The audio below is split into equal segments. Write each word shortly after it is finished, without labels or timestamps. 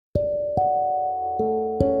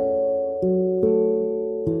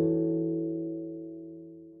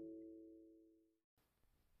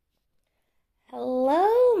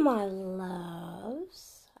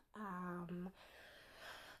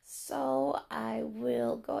I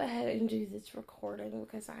will go ahead and do this recording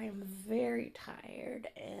because I am very tired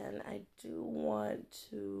and I do want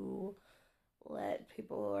to let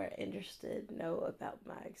people who are interested know about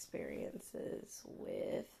my experiences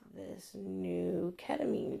with this new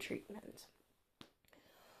ketamine treatment.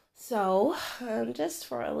 So, just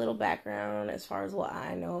for a little background as far as what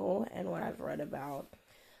I know and what I've read about,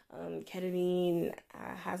 ketamine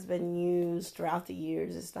has been used throughout the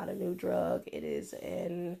years. It's not a new drug. It is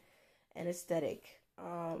an anesthetic.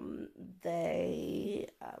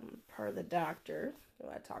 Per the doctor who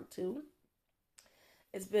I talked to,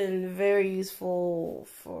 it's been very useful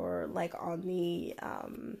for like on the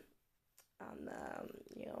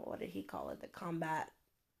what did he call it, the combat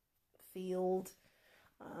field,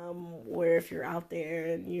 where if you're out there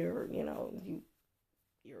and your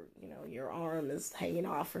arm is hanging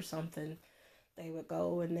off or something, they would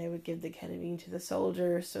go and they would give the ketamine to the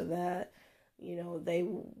soldier so that they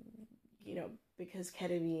because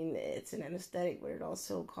ketamine, it's an anesthetic, but it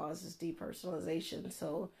also causes depersonalization,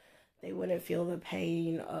 so they wouldn't feel the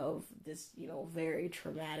pain of this very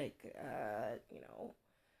traumatic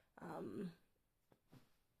um,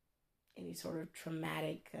 any sort of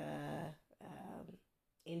traumatic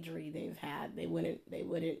injury they've had. You wouldn't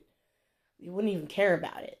even care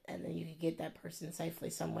about it, and then you could get that person safely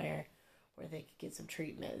somewhere where they could get some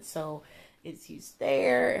treatment. So it's used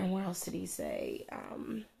there. And where else did he say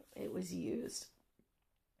it was used?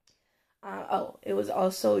 It was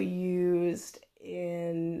also used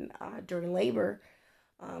in during labor,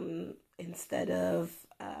 instead of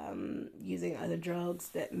using other drugs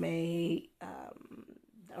that may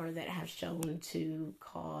or that have shown to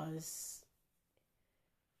cause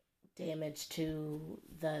damage to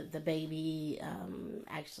the baby,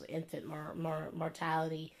 actually infant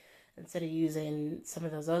mortality, instead of using some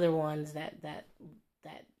of those other ones that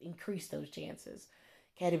increase those chances.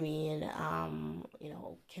 Ketamine,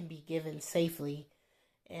 can be given safely,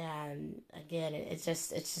 and again, it's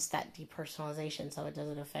just that depersonalization, so it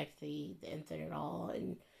doesn't affect the infant at all,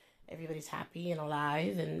 and everybody's happy and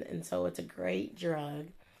alive, and so it's a great drug.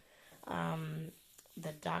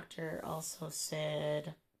 The doctor also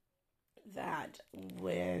said that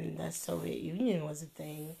when the Soviet Union was a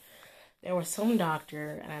thing, there was some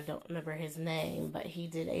doctor, and I don't remember his name, but he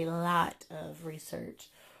did a lot of research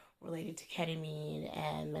related to ketamine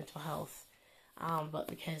and mental health. But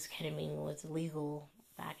because ketamine was illegal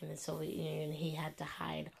back in the Soviet Union, he had to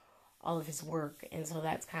hide all of his work. And so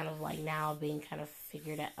that's kind of like now being kind of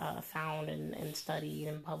found and studied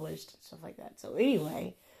and published and stuff like that. So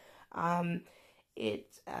anyway,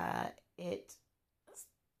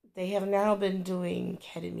 they have now been doing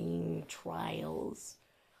ketamine trials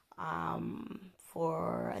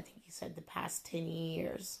for, I think he said, the past 10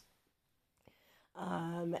 years.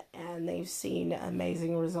 And they've seen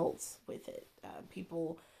amazing results with it.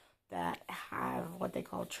 People that have what they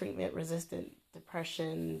call treatment-resistant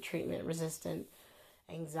depression, treatment-resistant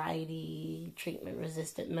anxiety,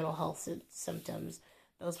 treatment-resistant mental health symptoms.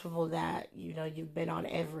 Those people that you've been on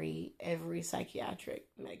every psychiatric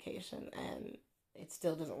medication and it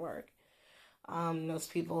still doesn't work. Those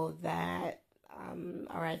people that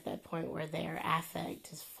are at that point where their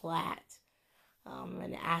affect is flat.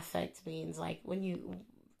 And affect means like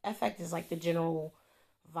affect is like the general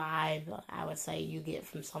vibe, I would say, you get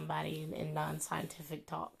from somebody in non-scientific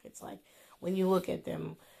talk. It's like when you look at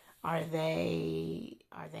them, are they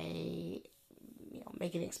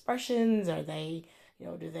making expressions? Are they,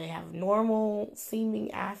 do they have normal seeming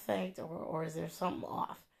affect, or is there something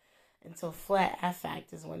off? And so flat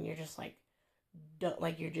affect is when you're just like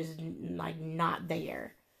you're just like not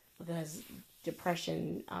there, because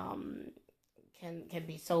depression can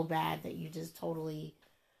be so bad that you just totally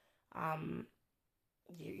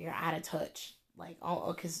you're out of touch, like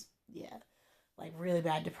because like really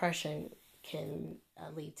bad depression can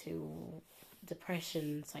lead to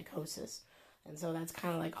depression psychosis, and so that's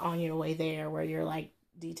kind of like on your way there where you're like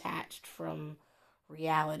detached from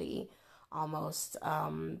reality almost,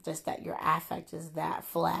 just that your affect is that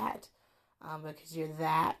flat, because you're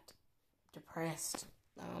that depressed,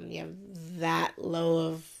 you have that low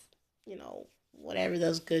of whatever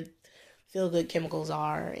those good feel good chemicals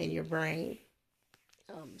are in your brain.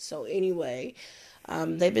 So anyway,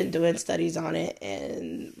 they've been doing studies on it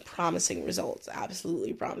and promising results,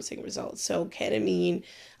 absolutely promising results. So ketamine,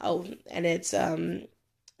 and it's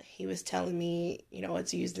he was telling me,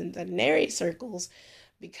 it's used in veterinary circles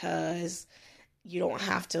because you don't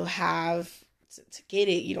have to have to get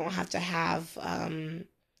it. You don't have to have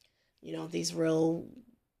these real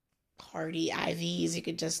hardy IVs. You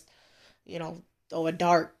could just throw a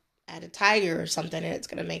dart at a tiger or something, and it's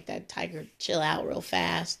going to make that tiger chill out real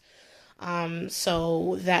fast.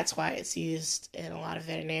 So that's why it's used in a lot of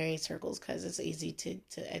veterinary circles, because it's easy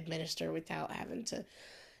to administer without having to,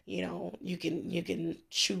 you can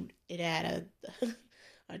shoot it at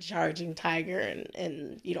a charging tiger,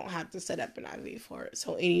 and you don't have to set up an IV for it.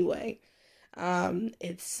 So anyway,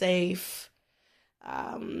 it's safe.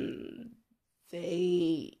 Um,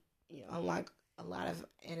 they, unlike a lot of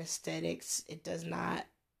anesthetics, it does not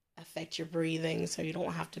affect your breathing, so you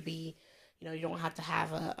don't have to be, you don't have to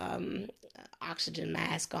have a oxygen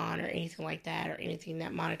mask on or anything like that, or anything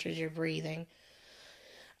that monitors your breathing.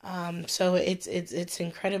 So it's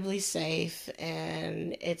incredibly safe,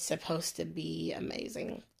 and it's supposed to be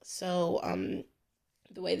amazing. So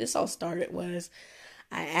the way this all started was,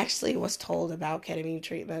 I actually was told about ketamine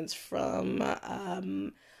treatments from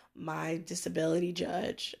my disability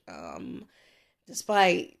judge.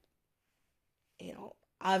 Despite,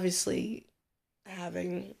 obviously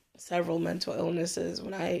having several mental illnesses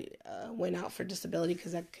when I went out for disability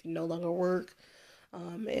because I could no longer work.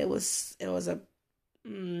 It was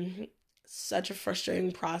such a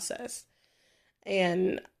frustrating process,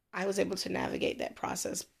 and I was able to navigate that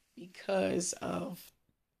process because of,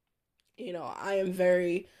 I am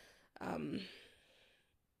very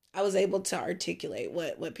I was able to articulate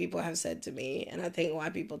what people have said to me, and I think why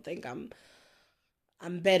people think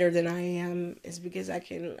I'm better than I am is because I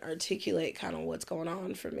can articulate kind of what's going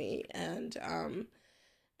on for me, and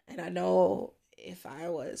I know if I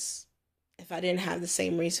didn't have the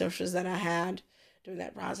same resources that I had during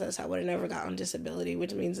that process, I would have never gotten disability,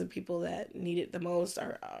 which means the people that need it the most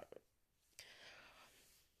are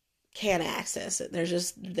can't access it.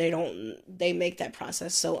 They make that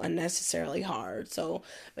process so unnecessarily hard. So,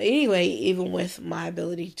 but anyway, even with my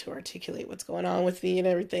ability to articulate what's going on with me and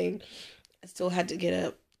everything, I still had to get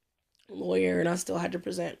a lawyer, and I still had to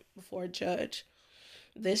present before a judge.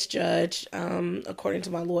 This judge, according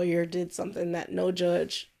to my lawyer, did something that no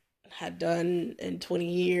judge had done in 20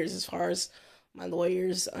 years, as far as my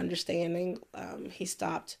lawyer's understanding.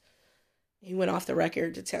 He went off the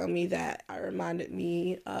record to tell me that I reminded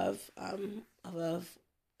me of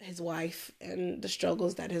his wife and the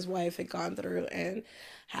struggles that his wife had gone through, and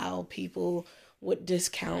how people would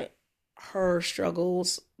discount her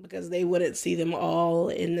struggles because they wouldn't see them all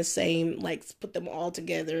in the same, like, put them all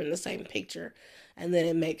together in the same picture, and then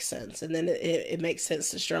it makes sense, and then it makes sense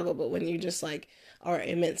to struggle. But when you just like, or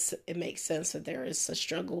it makes sense that there is a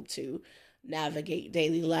struggle to navigate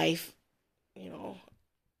daily life, you know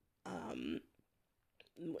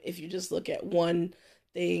if you just look at one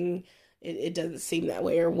thing, it doesn't seem that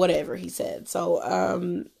way, or whatever he said. So,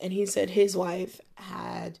 and he said his wife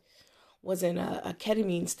was in a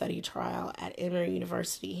ketamine study trial at Emory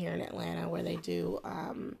University here in Atlanta, where they do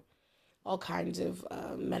all kinds of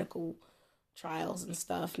medical trials and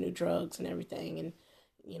stuff, new drugs and everything. And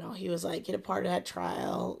he was like, get a part of that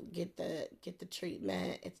trial, get the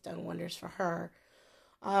treatment. It's done wonders for her.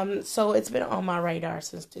 So it's been on my radar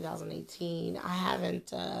since 2018. I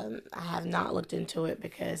have not looked into it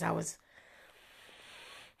because I was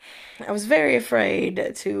very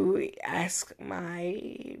afraid to ask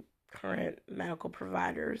my current medical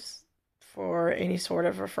providers for any sort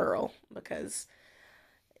of referral because,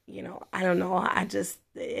 I don't know. I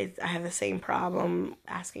have the same problem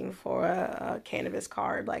asking for a cannabis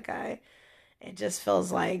card. It just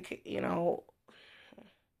feels like,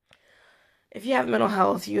 if you have mental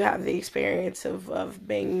health, you have the experience of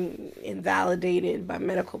being invalidated by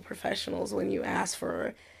medical professionals when you ask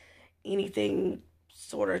for anything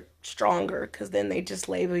sort of stronger, because then they just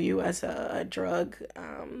label you as a drug,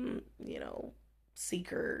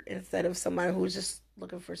 seeker, instead of somebody who's just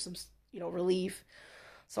looking for some, relief.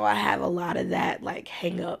 So I have a lot of that, like,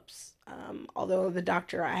 hang-ups. Although the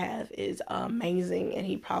doctor I have is amazing, and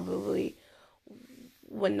he probably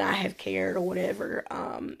would not have cared or whatever.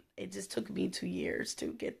 It just took me 2 years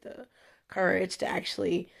to get the courage to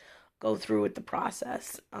actually go through with the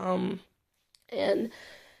process. And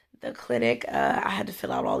the clinic, I had to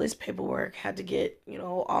fill out all this paperwork, had to get,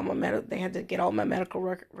 they had to get all my medical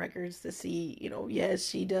records to see, yes,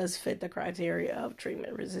 she does fit the criteria of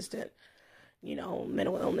treatment resistant,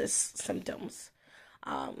 mental illness symptoms.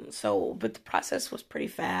 But the process was pretty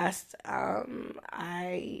fast.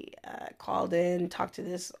 I called in, talked to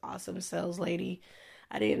this awesome sales lady.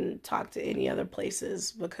 I didn't talk to any other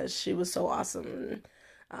places because she was so awesome.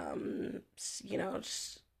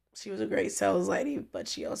 She was a great sales lady, but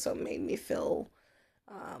she also made me feel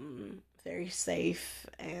very safe,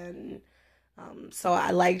 and so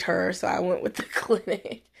I liked her. So I went with the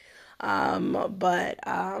clinic. And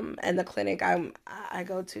the clinic I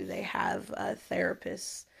go to, they have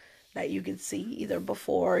therapists that you could see either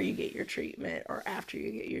before you get your treatment or after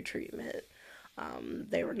you get your treatment.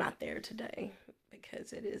 They were not there today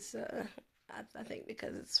because it is, I think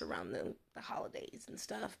because it's around the holidays and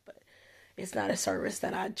stuff, but it's not a service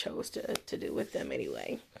that I chose to do with them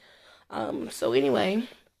anyway. So anyway,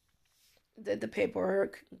 did the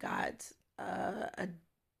paperwork, got a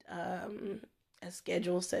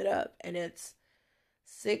schedule set up, and it's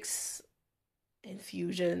 6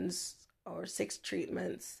 infusions or 6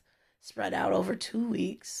 treatments spread out over 2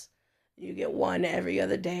 weeks. You get one every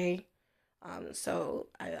other day. So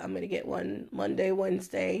I'm going to get one Monday,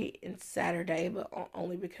 Wednesday, and Saturday, but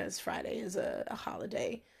only because Friday is a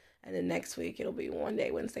holiday. And then next week it'll be one day,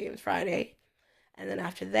 Wednesday, and Friday. And then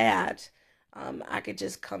after that, I could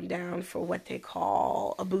just come down for what they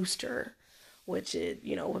call a booster, which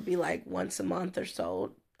would be like once a month or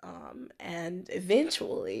so. And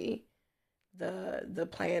eventually, the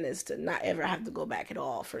plan is to not ever have to go back at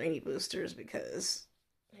all for any boosters because,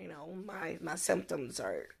 my symptoms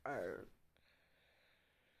are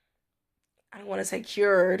I don't want to say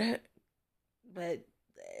cured, but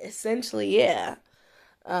essentially, yeah.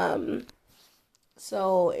 Um,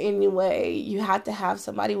 so anyway, you have to have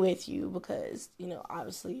somebody with you because,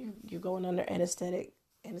 obviously you're going under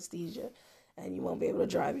anesthesia, and you won't be able to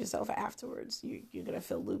drive yourself afterwards. You're going to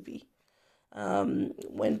feel loopy.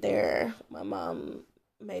 Went there. My mom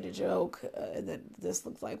made a joke that this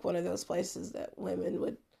looked like one of those places that women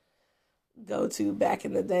would go to back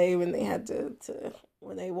in the day when they had to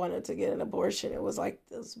when they wanted to get an abortion. It was like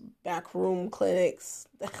those backroom clinics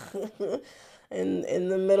in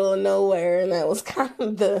the middle of nowhere, and that was kind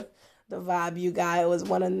of the vibe you got. It was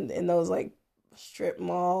one in those like strip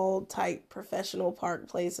mall type professional park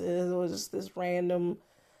places. It was just this random,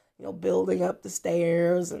 building up the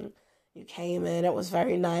stairs, and you came in. It was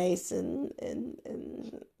very nice and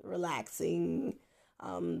relaxing.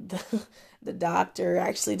 The doctor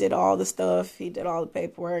actually did all the stuff. He did all the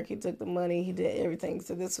paperwork. He took the money. He did everything.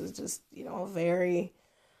 So this was just, very,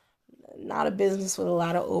 not a business with a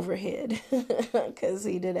lot of overhead because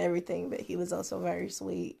he did everything, but he was also very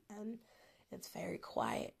sweet, and it's very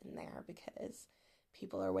quiet in there because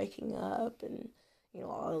people are waking up and,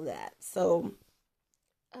 all of that. So,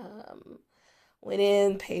 went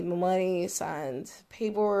in, paid my money, signed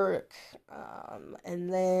paperwork,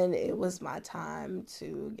 and then it was my time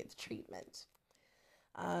to get the treatment.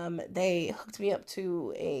 They hooked me up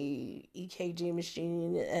to a EKG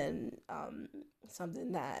machine and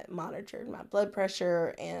something that monitored my blood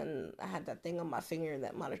pressure, and I had that thing on my finger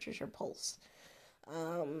that monitors your pulse.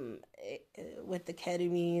 With the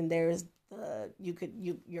ketamine, there's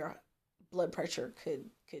your blood pressure could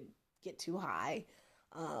get too high.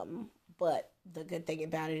 But the good thing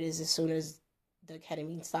about it is as soon as the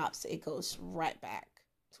ketamine stops, it goes right back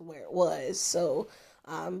to where it was. So,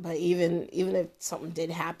 but even if something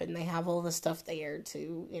did happen, they have all the stuff there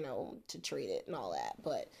to, to treat it and all that.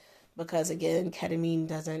 But because again, ketamine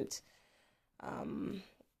doesn't,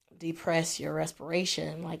 depress your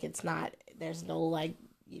respiration. Like it's not, there's no like,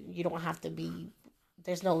 you don't have to be,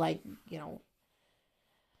 there's no like,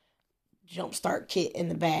 jumpstart kit in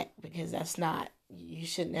the back because that's not, you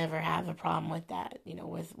should never have a problem with that,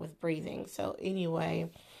 with breathing. So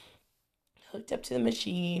anyway, hooked up to the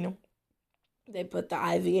machine. They put the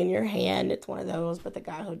IV in your hand. It's one of those, but the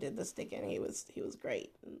guy who did the sticking, he was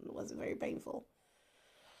great. It wasn't very painful.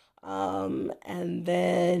 And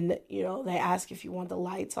then, they ask if you want the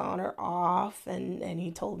lights on or off. And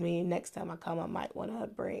he told me next time I come, I might want to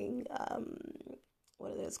bring,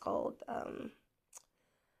 what is it called? An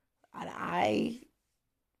eye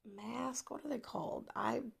mask. What are they called?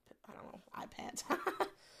 I don't know, iPads.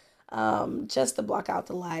 Just to block out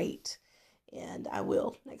the light. And I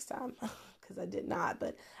will next time because I did not.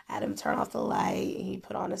 But I had him turn off the light and he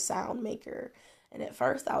put on a sound maker. And at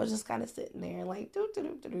first I was just kind of sitting there like doo doo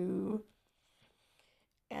doo doo doo.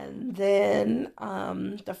 And then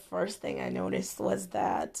the first thing I noticed was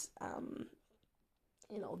that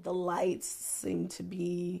the lights seemed to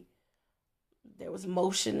be, there was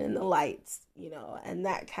motion in the lights, and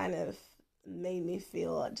that kind of made me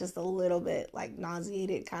feel just a little bit like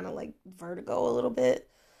nauseated, kind of like vertigo a little bit.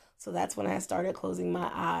 So that's when I started closing my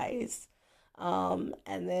eyes. And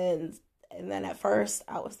then at first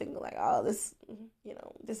I was thinking like, oh, this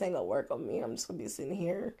ain't gonna work on me. I'm just gonna be sitting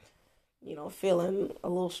here, feeling a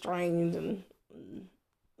little strange, and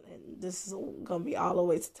this is gonna be all a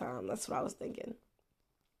waste of time. That's what I was thinking.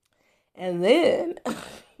 And then,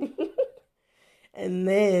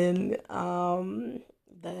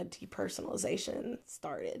 the depersonalization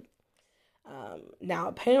started. Now,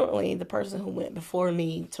 apparently, the person who went before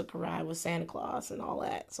me took a ride with Santa Claus and all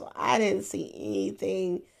that. So I didn't see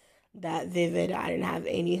anything that vivid. I didn't have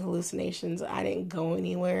any hallucinations. I didn't go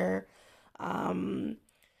anywhere. Um,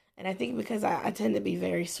 and I think because I tend to be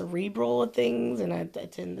very cerebral with things, and I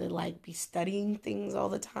tend to like be studying things all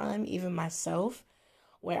the time, even myself.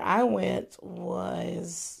 Where I went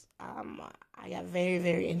was I got very,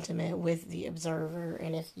 very intimate with the observer.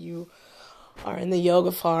 And if you are in the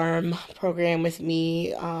yoga farm program with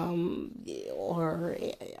me, or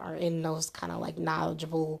are in those kind of like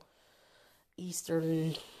knowledgeable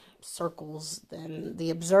Eastern circles, then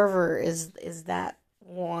the observer is that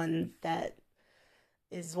one that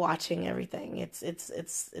is watching everything. It's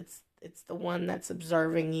the one that's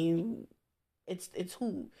observing you. It's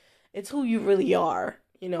who you really are,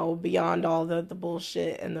 beyond all the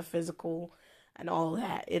bullshit and the physical and all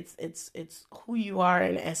that. It's who you are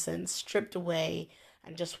in essence, stripped away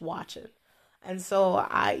and just watching. And so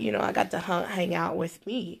I got to hang out with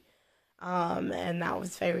me. And that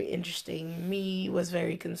was very interesting. Me was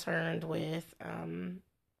very concerned with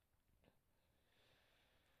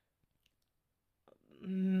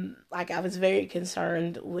like I was very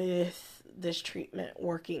concerned with this treatment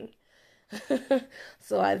working.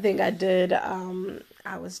 So I think I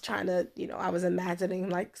was trying to, I was imagining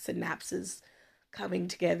like synapses coming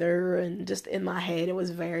together, and just in my head it was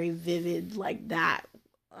very vivid like that.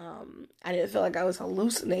 I didn't feel like I was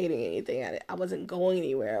hallucinating anything. I wasn't going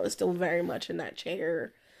anywhere. I was still very much in that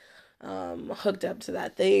chair, hooked up to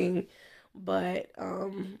that thing. But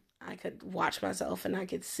I could watch myself, and I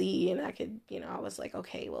could see, and I could, I was like,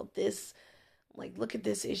 okay, well, this, like, look at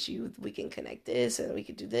this issue. We can connect this, and we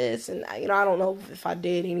could do this. And I don't know if I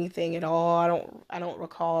did anything at all. I don't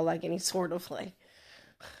recall like any sort of like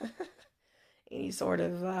any sort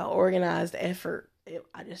of organized effort.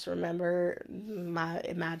 I just remember my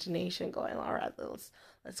imagination going, all right,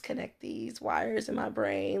 let's connect these wires in my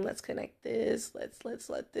brain. Let's connect this. Let's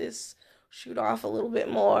let this shoot off a little bit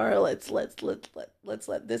more. Let's let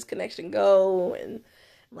this connection go. And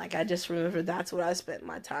like I just remember that's what I spent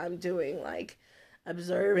my time doing, like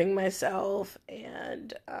observing myself,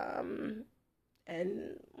 and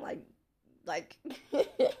like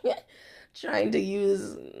trying to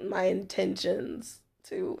use my intentions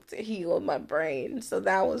to heal my brain. So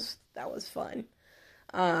that was fun.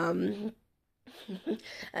 Um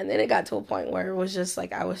and then it got to a point where it was just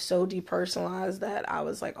like I was so depersonalized that I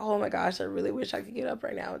was like, oh my gosh, I really wish I could get up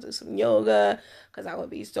right now and do some yoga, because I would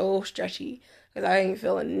be so stretchy because I ain't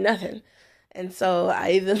feeling nothing. And so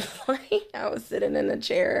I even like I was sitting in a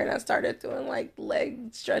chair and I started doing like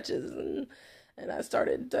leg stretches, and I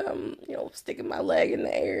started sticking my leg in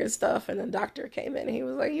the air and stuff. And the doctor came in and he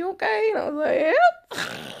was like, "You okay?" And I was like,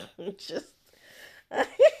 "Yep." Just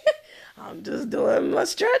I'm just doing my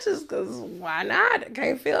stretches because why not? I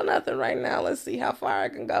can't feel nothing right now. Let's see how far I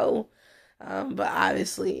can go. But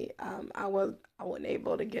obviously, I wouldn't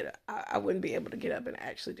able to I wouldn't be able to get up and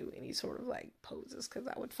actually do any sort of like poses because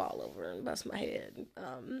I would fall over and bust my head.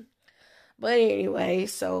 But anyway,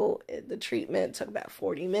 so the treatment took about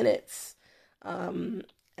 40 minutes. Um,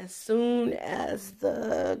 as soon as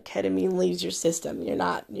the ketamine leaves your system, you're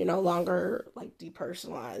no longer like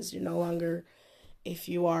depersonalized. You're no longer, if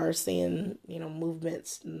you are seeing,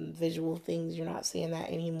 movements and visual things, you're not seeing that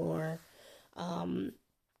anymore. Um,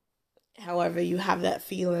 However, you have that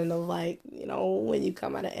feeling of like, when you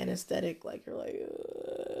come out of anesthetic, like you're like,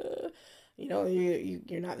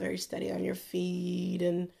 you're not very steady on your feet,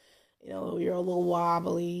 and you're a little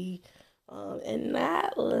wobbly. And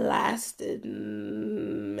that lasted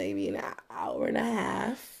maybe an hour and a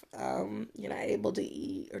half. You're not able to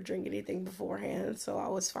eat or drink anything beforehand, so I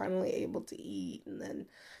was finally able to eat, and then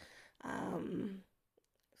um,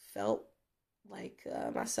 felt like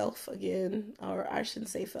myself again, or I shouldn't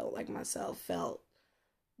say felt like myself. Felt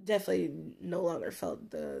definitely no longer felt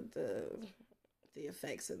the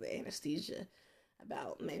effects of the anesthesia.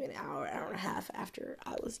 About maybe an hour and a half after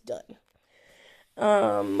I was done.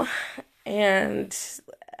 Um, and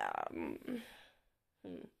um,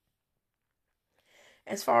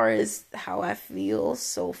 as far as how I feel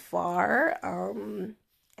so far, I don't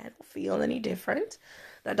feel any different.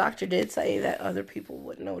 The doctor did say that other people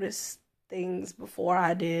would notice things before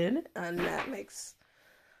I did, and that makes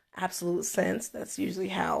absolute sense. That's usually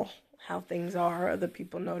how things are. Other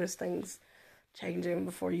people notice things changing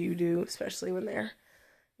before you do, especially when they're,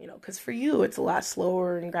 because for you it's a lot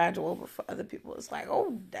slower and gradual, but for other people it's like,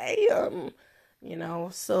 oh damn,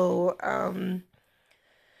 So I'm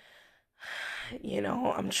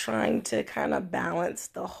trying to kind of balance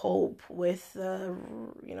the hope with the,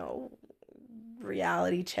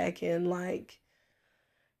 reality check in, like,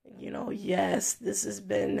 yes, this has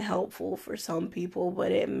been helpful for some people,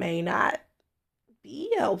 but it may not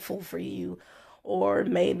be helpful for you. or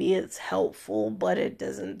maybe it's helpful, but it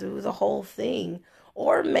doesn't do the whole thing,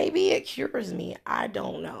 or maybe it cures me. I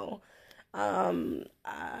don't know. I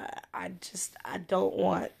don't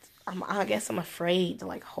want. I guess I'm afraid to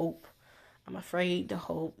like hope. I'm afraid to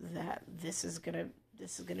hope that this is gonna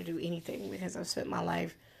do anything because I've spent my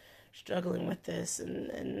life struggling with this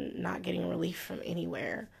and not getting relief from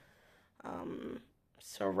anywhere.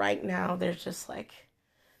 So right now there's just like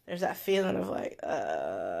there's that feeling of like,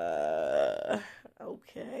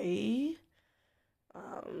 okay,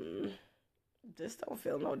 um, this don't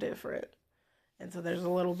feel no different. And so there's a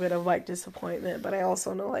little bit of like disappointment, but I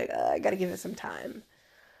also know like I gotta give it some time.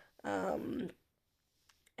 Um,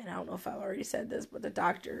 and I don't know if I've already said this, but the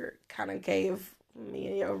doctor kind of gave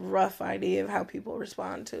me a rough idea of how people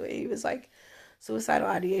respond to it. He was like, suicidal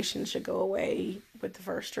ideation should go away with the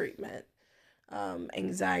first treatment.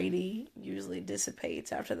 Anxiety usually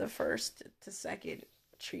dissipates after the first to second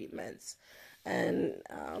treatments, and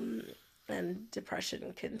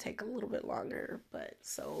depression can take a little bit longer. But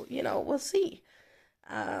so we'll see.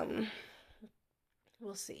 Um,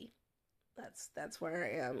 we'll see. That's where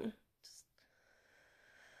I am. Just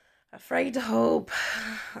afraid to hope,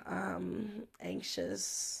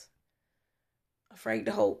 anxious, afraid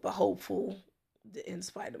to hope, but hopeful in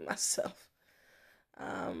spite of myself.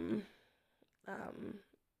 Um, um,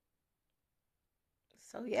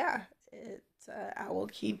 so yeah, I will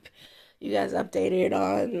keep you guys updated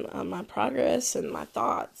on my progress and my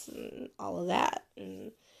thoughts and all of that.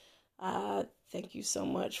 And thank you so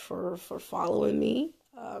much for following me,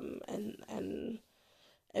 and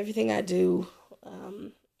everything I do.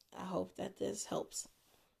 I hope that this helps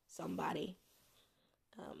somebody.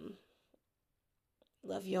 Um,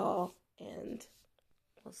 love y'all, and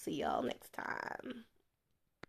we'll see y'all next time.